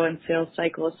macro and sales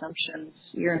cycle assumptions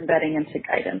you're embedding into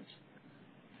guidance.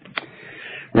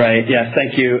 Right. Yes.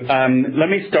 Thank you. Let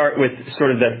me start with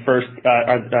sort of the first,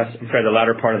 the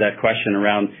latter part of that question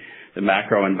around the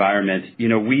macro environment.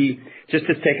 We just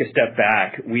to take a step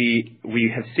back, we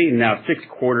have seen now 6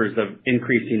 quarters of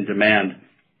increasing demand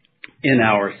in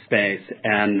our space,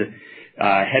 and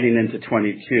heading into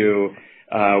 22,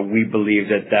 we believe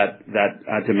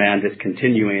that demand is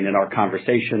continuing in our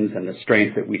conversations and the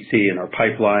strength that we see in our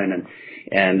pipeline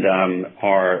and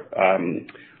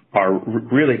are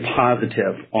really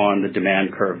positive on the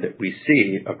demand curve that we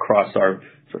see across our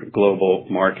sort of global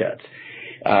markets.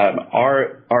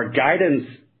 Our guidance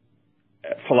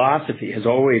philosophy has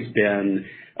always been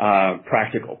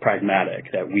practical,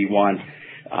 pragmatic, that we want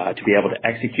to be able to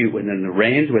execute within the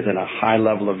range, within a high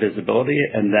level of visibility,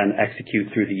 and then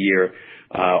execute through the year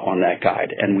on that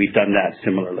guide. And we've done that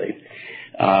similarly.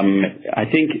 I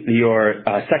think your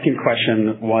second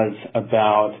question was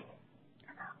about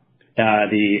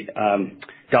the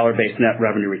dollar-based net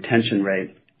revenue retention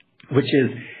rate, which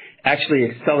is actually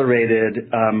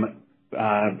accelerated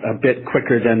a bit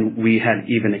quicker than we had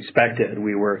even expected.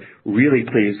 We were really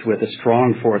pleased with a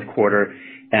strong fourth quarter,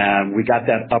 and we got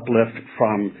that uplift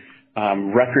from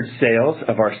record sales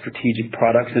of our strategic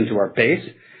products into our base,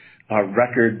 a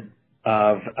record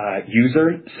of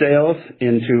user sales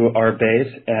into our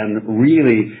base, and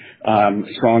really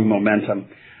strong momentum.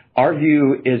 Our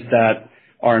view is that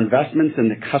our investments in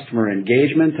the customer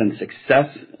engagement and success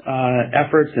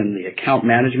efforts in the account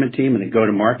management team and the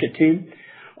go-to-market team,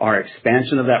 our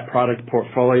expansion of that product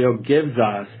portfolio gives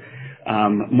us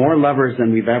more levers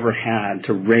than we've ever had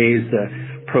to raise the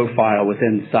profile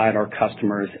within inside our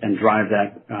customers and drive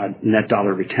that net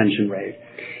dollar retention rate.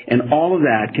 And all of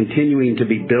that continuing to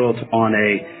be built on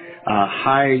a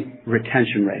high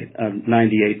retention rate of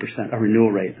 98%, a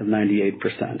renewal rate of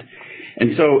 98%.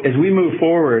 And so as we move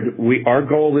forward, our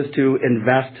goal is to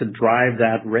invest to drive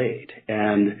that rate.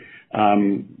 And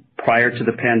prior to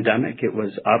the pandemic, it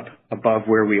was up above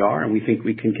where we are, and we think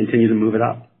we can continue to move it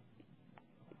up.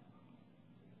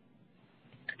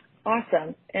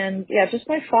 Awesome. And yeah, just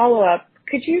my follow-up.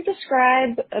 Could you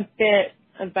describe a bit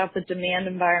about the demand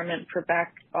environment for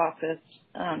back office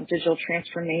digital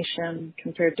transformation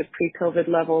compared to pre-COVID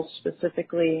levels,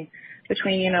 specifically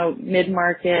between,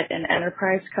 mid-market and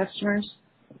enterprise customers?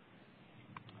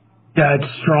 Yeah,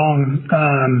 it's strong.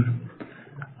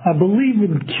 I believe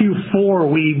in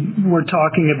Q4 we were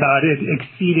talking about it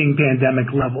exceeding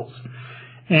pandemic levels.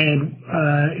 And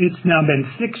it's now been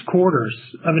 6 quarters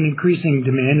of an increasing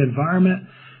demand environment.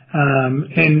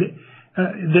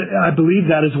 I believe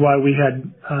that is why we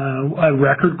had a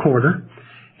record quarter.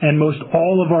 And most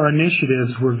all of our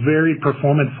initiatives were very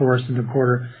performant for us in the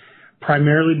quarter,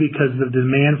 primarily because of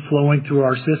demand flowing through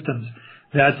our systems.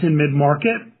 That's in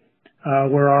mid-market,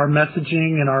 where our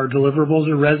messaging and our deliverables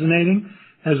are resonating,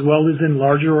 as well as in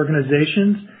larger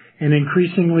organizations, and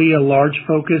increasingly a large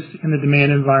focus in the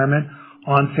demand environment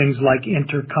on things like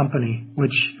intercompany,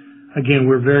 which, again,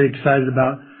 we're very excited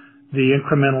about the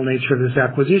incremental nature of this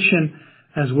acquisition,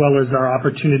 as well as our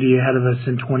opportunity ahead of us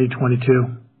in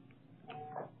 2022.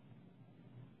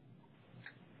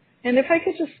 And if I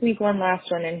could just sneak one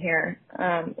last one in here.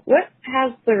 What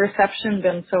has the reception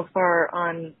been so far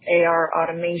on AR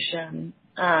automation,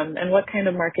 and what kind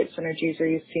of market synergies are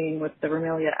you seeing with the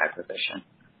Rimilia acquisition?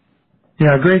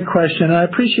 Yeah, great question. I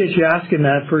appreciate you asking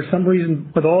that. For some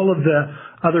reason, with all of the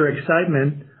other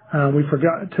excitement, we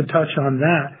forgot to touch on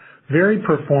that. Very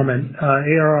performant.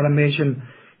 AR automation,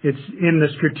 it's in the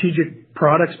strategic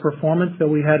products performance that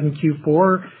we had in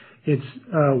Q4. It's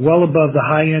well above the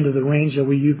high end of the range that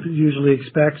we usually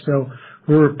expect. So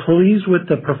we're pleased with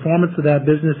the performance of that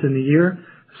business in the year,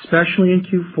 especially in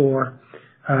Q4.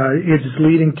 It's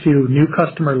leading to new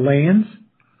customer lands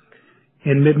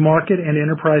in mid-market and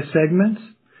enterprise segments.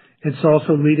 It's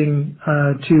also leading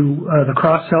to the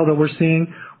cross-sell that we're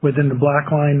seeing within the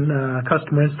BlackLine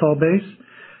customer install base.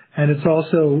 And it's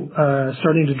also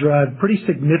starting to drive pretty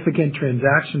significant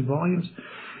transaction volumes.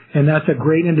 And that's a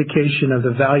great indication of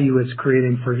the value it's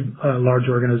creating for large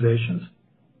organizations.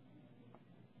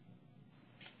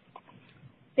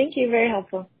 Thank you. Very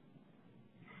helpful.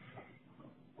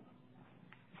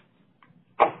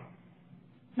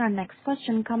 Our next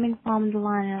question coming from the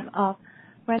line of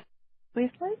Brent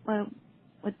Bracelin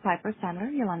with Piper Sandler.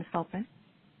 Your line is open.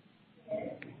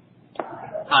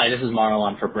 Hi, this is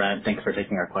Marlon for Brent. Thanks for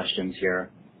taking our questions here.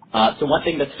 So one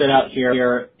thing that stood out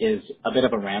here is a bit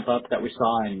of a ramp up that we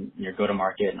saw in your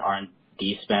go-to-market and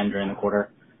R&D spend during the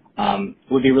quarter. It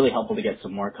would be really helpful to get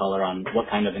some more color on what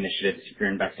kind of initiatives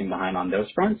you're investing behind on those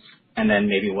fronts, and then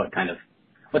maybe what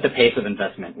the pace of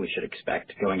investment we should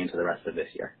expect going into the rest of this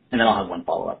year. And then I'll have one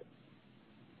follow-up.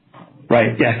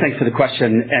 Right. Yeah, thanks for the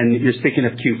question. And you're speaking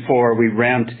of Q4. We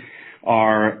ramped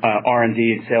our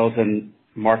R&D and sales and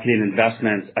marketing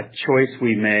investments, a choice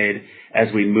we made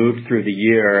as we moved through the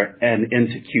year and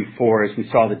into Q4 as we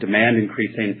saw the demand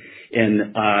increasing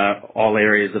in all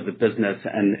areas of the business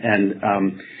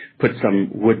and put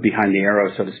some wood behind the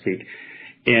arrow, so to speak.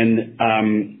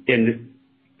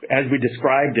 As we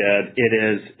described it, it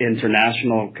is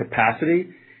international capacity.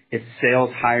 It's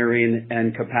sales hiring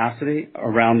and capacity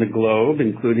around the globe,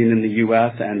 including in the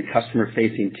U.S. and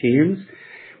customer-facing teams.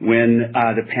 When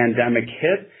the pandemic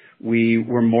hit, we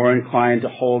were more inclined to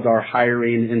hold our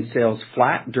hiring and sales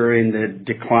flat during the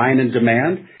decline in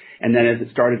demand. And then as it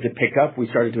started to pick up, we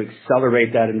started to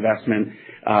accelerate that investment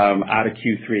out of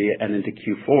Q3 and into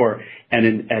Q4.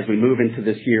 And as we move into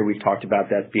this year, we've talked about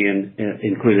that being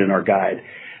included in our guide.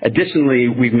 Additionally,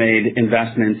 we've made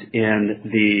investments in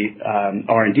the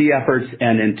R&D efforts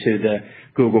and into the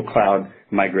Google Cloud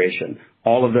migration.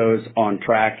 All of those on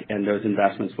track, and those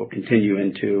investments will continue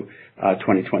into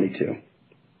 2022.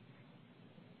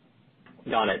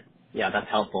 Got it. Yeah, that's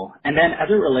helpful. And then as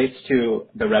it relates to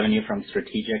the revenue from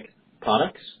strategic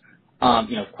products,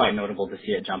 it's quite notable to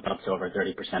see it jump up to over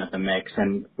 30% of the mix.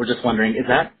 And we're just wondering, is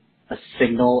that a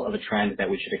signal of a trend that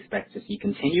we should expect to see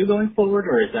continue going forward,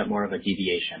 or is that more of a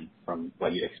deviation from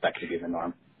what you'd expect to be the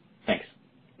norm? Thanks.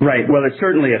 Right. Well, it's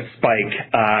certainly a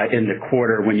spike in the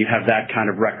quarter when you have that kind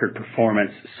of record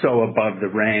performance so above the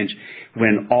range,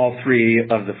 when all three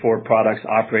of the four products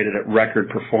operated at record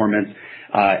performance,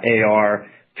 AR,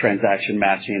 transaction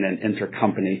matching, and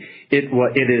intercompany. It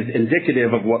is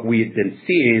indicative of what we've been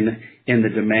seeing in the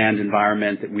demand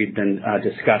environment that we've been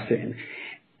discussing.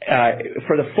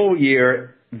 For the full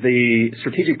year, the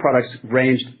strategic products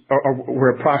were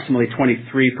approximately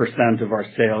 23% of our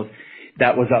sales.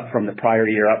 That was up from the prior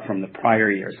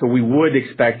year. So we would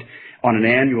expect on an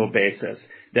annual basis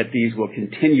that these will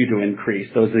continue to increase.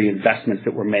 Those are the investments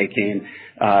that we're making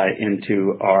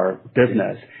into our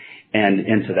business and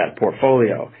into that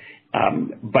portfolio.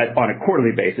 But on a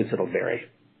quarterly basis, it'll vary.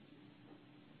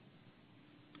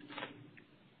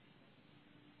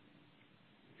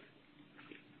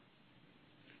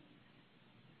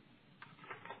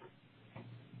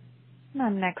 Our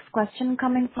next question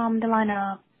coming from the line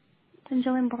of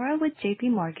Pinjalim Bora with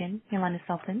JP Morgan. Your line is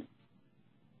open.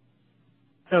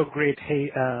 Oh, great. Hey,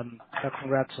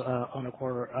 congrats on the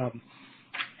quarter.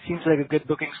 Seems like a good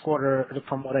bookings quarter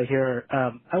from what I hear.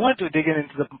 I wanted to dig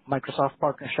into the Microsoft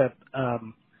partnership.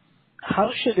 How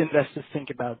should investors think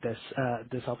about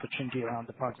this opportunity around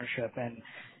the partnership, and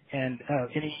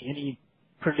any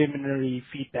preliminary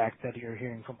feedback that you're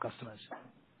hearing from customers?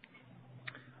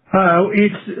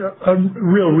 It's a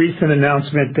real recent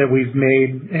announcement that we've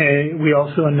made. We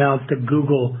also announced a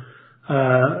Google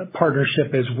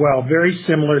partnership as well. Very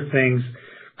similar things.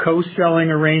 Co-selling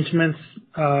arrangements,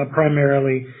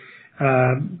 primarily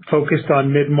focused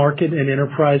on mid-market and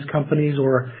enterprise companies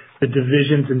or the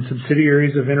divisions and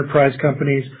subsidiaries of enterprise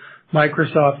companies.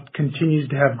 Microsoft continues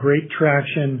to have great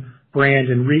traction, brand,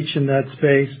 and reach in that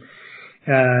space.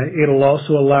 It'll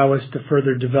also allow us to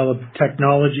further develop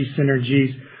technology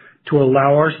synergies to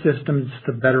allow our systems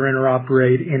to better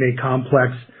interoperate in a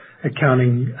complex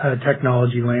accounting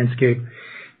technology landscape.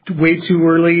 Way too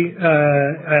early,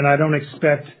 and I don't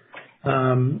expect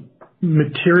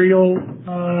material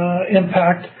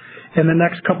impact in the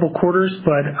next couple quarters,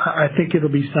 but I think it'll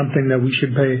be something that we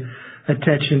should pay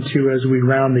attention to as we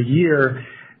round the year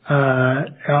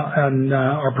on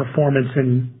our performance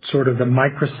in sort of the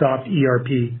Microsoft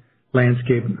ERP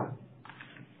landscape.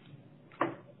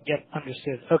 Yep,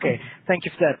 understood. Okay, thank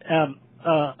you for that.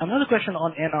 Another question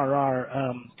on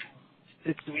NRR.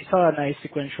 We saw a nice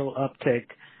sequential uptick.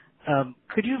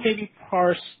 Could you maybe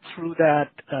parse through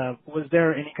that? Was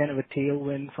there any kind of a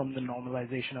tailwind from the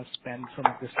normalization of spend from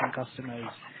existing customers?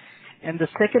 And the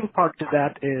second part to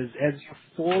that is, as you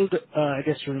fold, I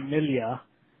guess, Rimilia,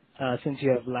 since you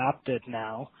have lapped it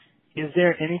now, is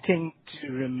there anything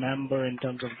to remember in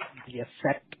terms of the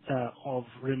effect of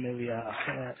Rimilia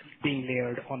being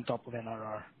layered on top of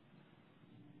NRR?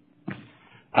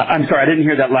 I'm sorry, I didn't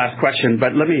hear that last question,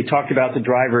 but let me talk about the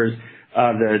drivers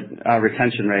of the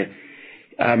retention rate.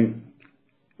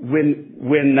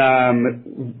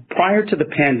 When prior to the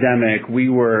pandemic, we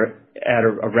were at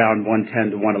around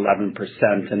 110 to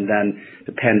 111%, and then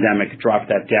the pandemic dropped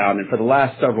that down. And for the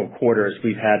last several quarters,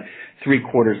 we've had 3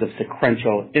 quarters of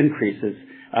sequential increases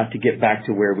to get back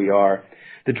to where we are.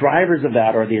 The drivers of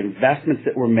that are the investments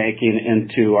that we're making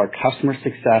into our customer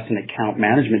success and account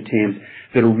management teams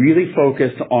that are really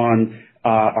focused on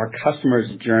our customers'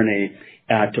 journey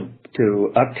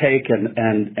to uptake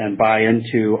and buy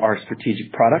into our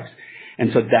strategic products.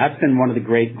 And so that's been one of the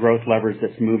great growth levers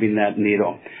that's moving that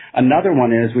needle. Another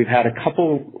one is we've had a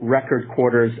couple record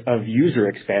quarters of user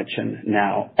expansion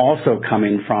now, also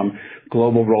coming from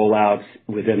global rollouts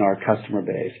within our customer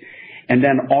base. And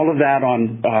then all of that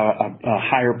on a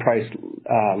higher price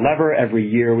lever. Every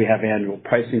year we have annual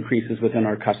price increases within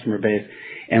our customer base.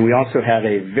 And we also have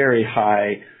a very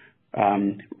high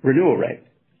renewal rate,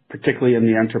 particularly in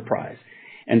the enterprise.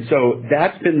 And so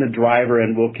that's been the driver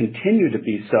and will continue to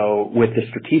be so, with the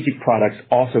strategic products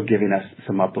also giving us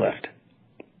some uplift.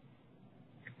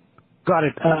 Got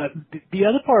it. The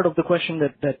other part of the question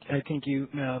that I think you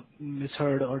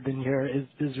misheard or didn't hear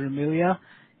is Rimilia.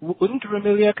 Wouldn't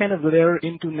Rimilia kind of layer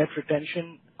into net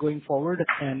retention going forward?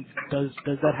 And does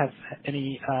that have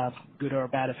any good or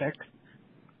bad effect?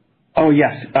 Oh,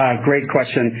 yes. Great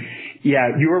question. Yeah,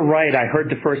 you were right. I heard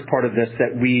the first part of this,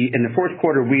 that in the fourth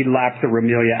quarter, we lapped the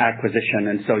Rimilia acquisition,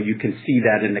 and so you can see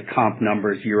that in the comp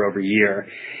numbers year over year.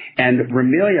 And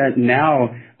Rimilia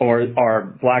now, or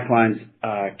our BlackLine's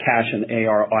cash and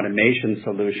AR automation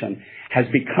solution, has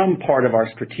become part of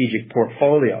our strategic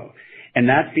portfolio. And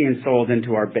that's being sold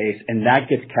into our base, and that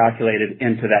gets calculated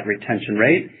into that retention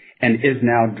rate and is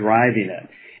now driving it.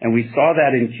 And we saw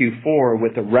that in Q4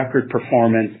 with the record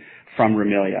performance from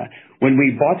Rimilia. When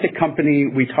we bought the company,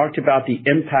 we talked about the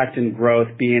impact and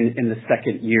growth being in the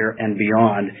second year and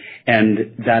beyond,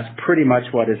 and that's pretty much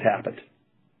what has happened.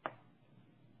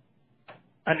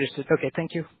 Understood. Okay,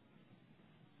 thank you.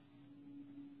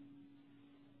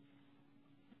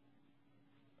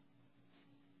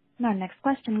 Our next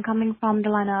question coming from the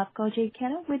line of Koji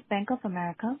Ikeda with Bank of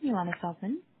America. Your line is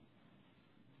open.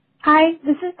 Hi,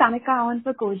 this is Tamika on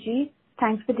for Koji.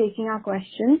 Thanks for taking our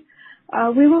question.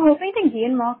 We were hoping to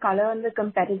gain more color on the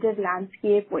competitive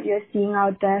landscape, what you're seeing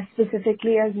out there,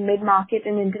 specifically as mid-market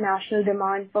and international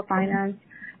demand for finance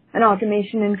and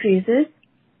automation increases.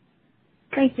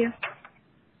 Thank you.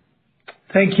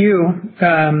 Thank you.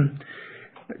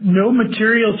 No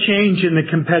material change in the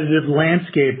competitive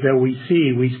landscape that we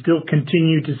see. We still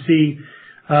continue to see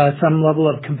some level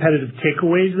of competitive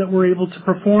takeaways that we're able to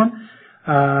perform.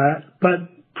 But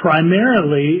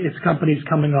primarily, it's companies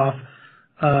coming off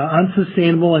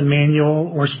unsustainable and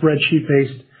manual or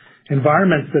spreadsheet-based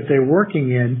environments that they're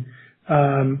working in.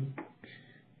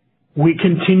 We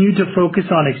continue to focus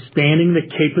on expanding the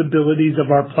capabilities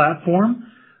of our platform,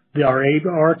 our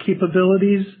AR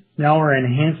capabilities, now our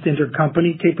enhanced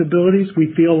intercompany capabilities.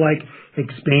 We feel like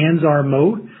expands our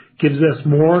moat, gives us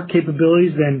more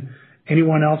capabilities than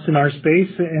anyone else in our space.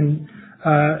 And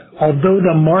although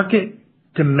the market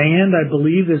demand, I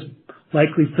believe, is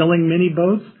likely filling many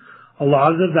boats, a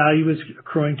lot of the value is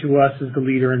accruing to us as the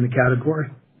leader in the category.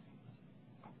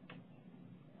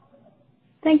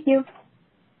 Thank you.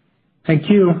 Thank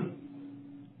you.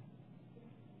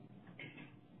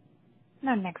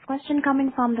 Our next question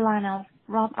coming from the line of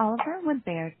Rob Oliver with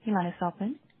Baird. Your line is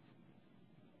open.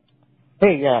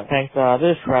 Hey, yeah, thanks.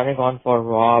 This is Shrenik on for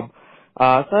Rob. So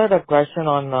I had a question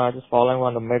on just following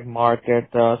on the mid-market.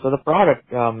 So the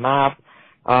product map,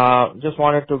 just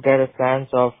wanted to get a sense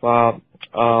of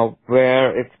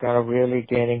where it's kind of really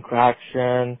gaining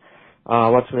traction,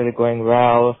 what's really going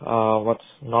well, what's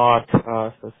not,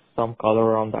 so some color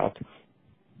around that.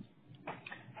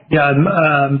 Yeah,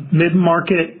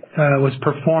 mid-market was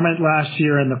performant last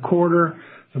year in the quarter.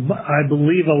 I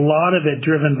believe a lot of it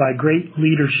driven by great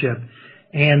leadership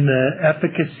and the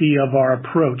efficacy of our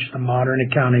approach, the Modern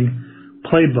Accounting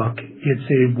Playbook. It's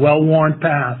a well-worn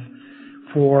path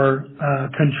for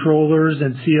controllers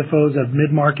and CFOs of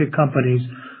mid-market companies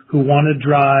who want to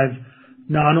drive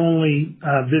not only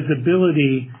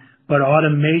visibility but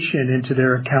automation into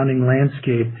their accounting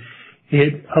landscape.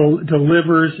 It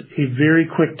delivers a very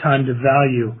quick time to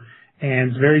value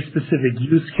and very specific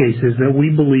use cases that we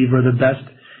believe are the best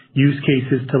use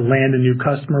cases to land a new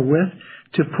customer with,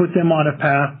 to put them on a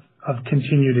path of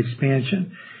continued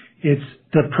expansion. It's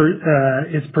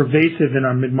pervasive in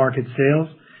our mid-market sales.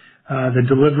 The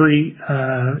delivery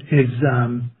is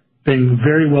being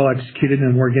very well executed,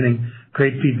 and we're getting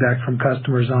great feedback from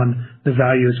customers on the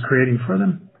value it's creating for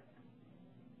them.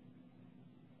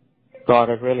 Got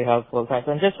it. Really helpful. Thanks.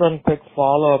 And just one quick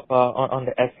follow-up on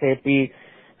the SAP.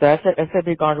 The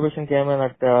SAP contribution came in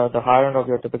at the higher end of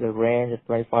your typical range at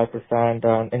 25%,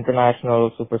 and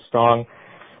international super strong.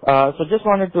 So just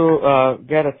wanted to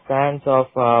get a sense of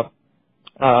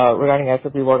regarding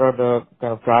SAP, what are the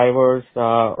kind of drivers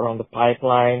around the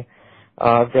pipeline?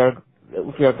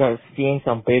 If you're kind of seeing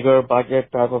some bigger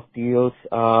budget type of deals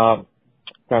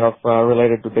kind of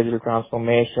related to digital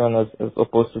transformation as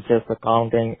opposed to just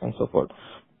accounting and so forth.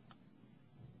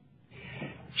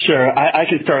 Sure. I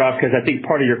can start off because I think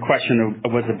part of your question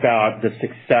was about the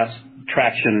success,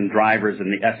 traction, and drivers in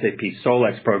the SAP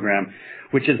Solex program,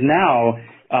 which is now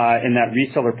in that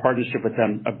reseller partnership with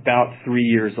them about 3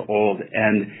 years old.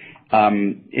 And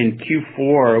in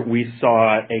Q4, we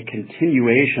saw a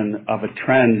continuation of a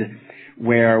trend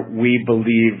where we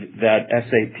believe that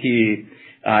SAP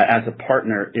as a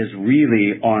partner is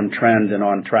really on trend and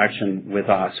on traction with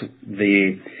us.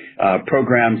 The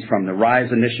programs from the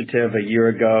RISE initiative a year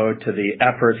ago to the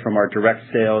efforts from our direct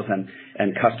sales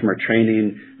and customer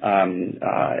training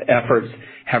efforts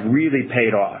have really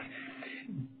paid off.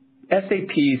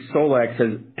 SAP Solex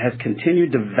has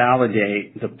continued to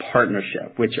validate the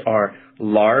partnership, which are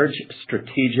large,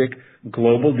 strategic,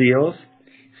 global deals,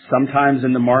 sometimes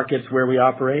in the markets where we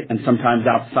operate and sometimes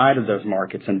outside of those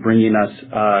markets, and bringing us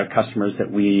customers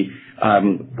that we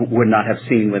would not have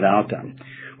seen without them.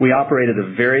 We operate at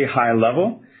a very high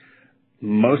level,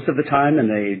 most of the time in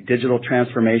a digital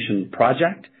transformation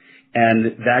project,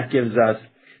 and that gives us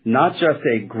not just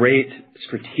a great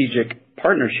strategic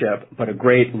partnership, but a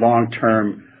great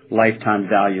long-term lifetime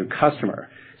value customer.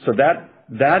 So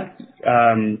that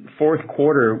fourth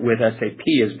quarter with SAP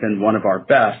has been one of our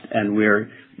best, and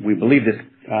we believe this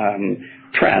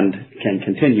trend can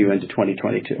continue into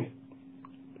 2022.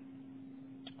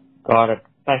 Got it.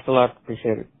 Thanks a lot.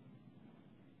 Appreciate it.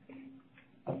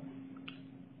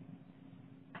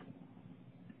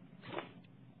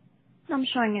 I'm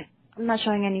not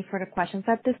showing any further questions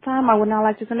at this time. I would now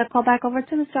like to send the call back over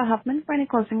to Mr. Huffman for any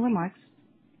closing remarks.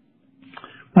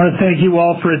 I want to thank you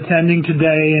all for attending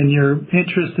today and your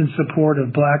interest and support of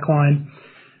BlackLine.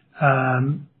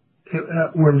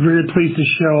 We're very pleased to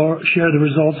share the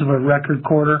results of our record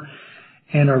quarter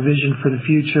and our vision for the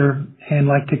future, and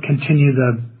like to continue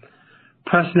the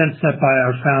precedent set by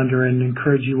our founder and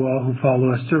encourage you all who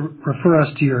follow us to refer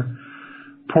us to your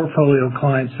portfolio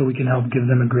clients so we can help give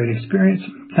them a great experience.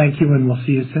 Thank you, and we'll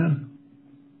see you soon.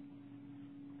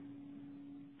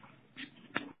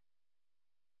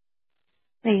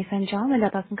 Ladies and gentlemen,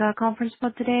 that does conclude our conference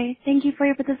for today. Thank you for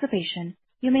your participation.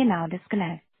 You may now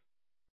disconnect.